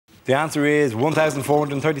The answer is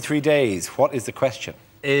 1,433 days. What is the question?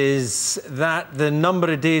 Is that the number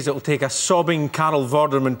of days it will take a sobbing Carol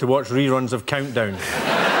Vorderman to watch reruns of Countdown?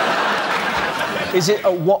 Is it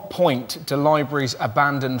at what point do libraries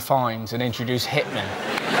abandon fines and introduce hitmen?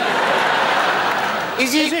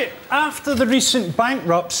 Is it after the recent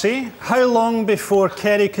bankruptcy? How long before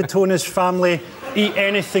Kerry Katona's family eat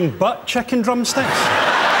anything but chicken drumsticks?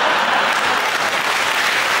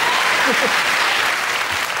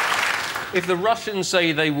 If the Russians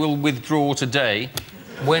say they will withdraw today,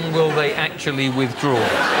 when will they actually withdraw?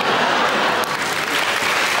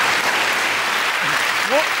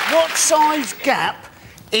 What size gap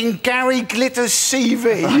in Gary Glitter's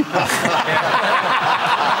CV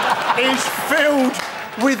is filled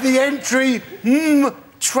with the entry,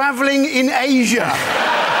 travelling in Asia?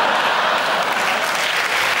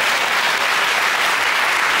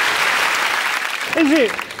 Is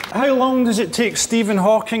it? How long does it take Stephen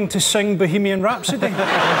Hawking to sing Bohemian Rhapsody?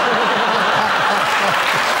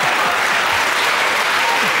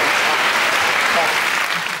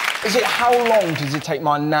 Is it how long does it take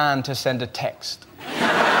my nan to send a text?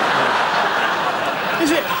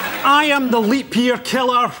 Is it, I am the leap year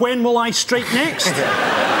killer, when will I strike next?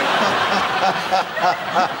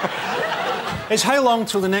 It's how long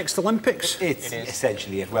till the next Olympics? It's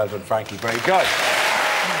essentially it. Well done, Frankie. Very good.